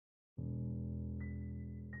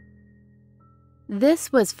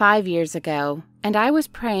This was 5 years ago, and I was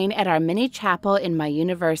praying at our mini chapel in my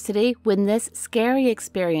university when this scary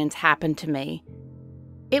experience happened to me.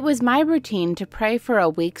 It was my routine to pray for a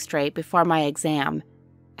week straight before my exam.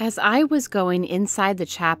 As I was going inside the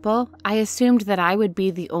chapel, I assumed that I would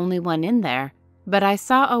be the only one in there, but I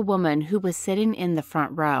saw a woman who was sitting in the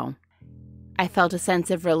front row. I felt a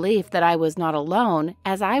sense of relief that I was not alone,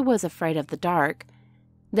 as I was afraid of the dark.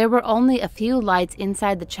 There were only a few lights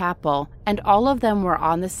inside the chapel, and all of them were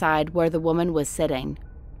on the side where the woman was sitting.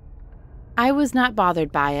 I was not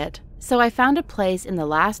bothered by it, so I found a place in the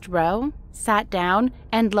last row, sat down,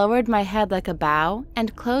 and lowered my head like a bow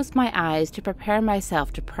and closed my eyes to prepare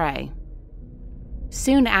myself to pray.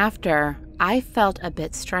 Soon after, I felt a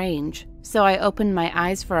bit strange, so I opened my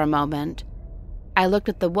eyes for a moment. I looked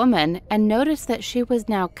at the woman and noticed that she was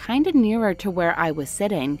now kinda nearer to where I was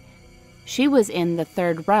sitting. She was in the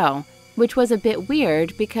third row, which was a bit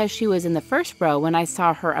weird because she was in the first row when I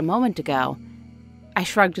saw her a moment ago. I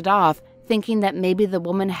shrugged it off, thinking that maybe the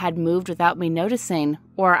woman had moved without me noticing,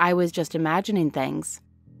 or I was just imagining things.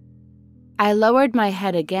 I lowered my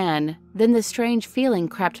head again, then the strange feeling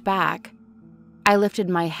crept back. I lifted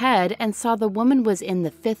my head and saw the woman was in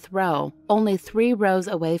the fifth row, only 3 rows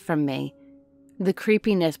away from me. The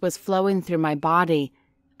creepiness was flowing through my body.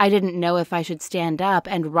 I didn't know if I should stand up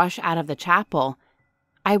and rush out of the chapel.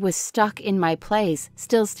 I was stuck in my place,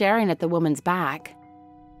 still staring at the woman's back.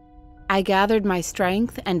 I gathered my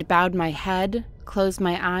strength and bowed my head, closed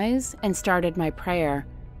my eyes, and started my prayer.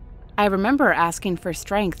 I remember asking for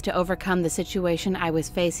strength to overcome the situation I was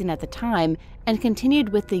facing at the time and continued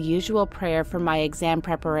with the usual prayer for my exam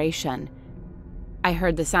preparation. I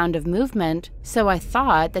heard the sound of movement, so I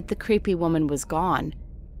thought that the creepy woman was gone.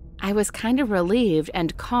 I was kind of relieved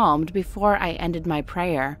and calmed before I ended my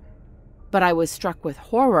prayer. But I was struck with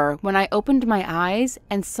horror when I opened my eyes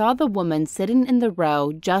and saw the woman sitting in the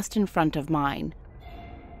row just in front of mine.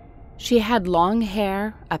 She had long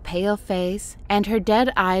hair, a pale face, and her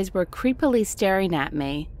dead eyes were creepily staring at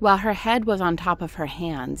me while her head was on top of her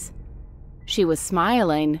hands. She was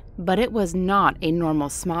smiling, but it was not a normal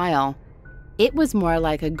smile. It was more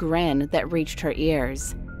like a grin that reached her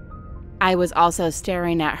ears. I was also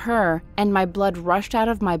staring at her, and my blood rushed out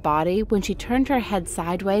of my body when she turned her head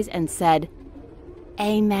sideways and said,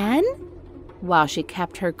 "Amen?" while she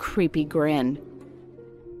kept her creepy grin.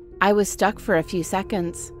 I was stuck for a few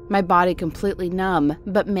seconds, my body completely numb,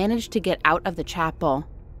 but managed to get out of the chapel.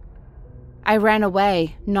 I ran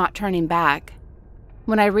away, not turning back.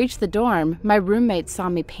 When I reached the dorm, my roommates saw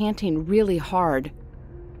me panting really hard.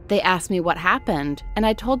 They asked me what happened, and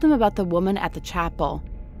I told them about the woman at the chapel.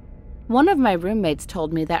 One of my roommates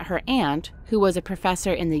told me that her aunt, who was a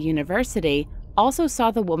professor in the university, also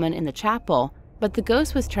saw the woman in the chapel, but the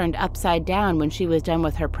ghost was turned upside down when she was done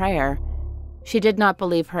with her prayer. She did not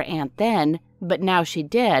believe her aunt then, but now she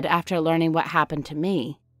did after learning what happened to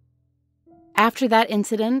me. After that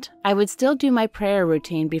incident, I would still do my prayer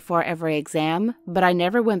routine before every exam, but I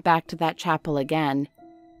never went back to that chapel again.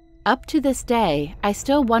 Up to this day, I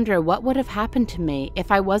still wonder what would have happened to me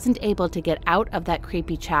if I wasn't able to get out of that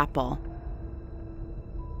creepy chapel.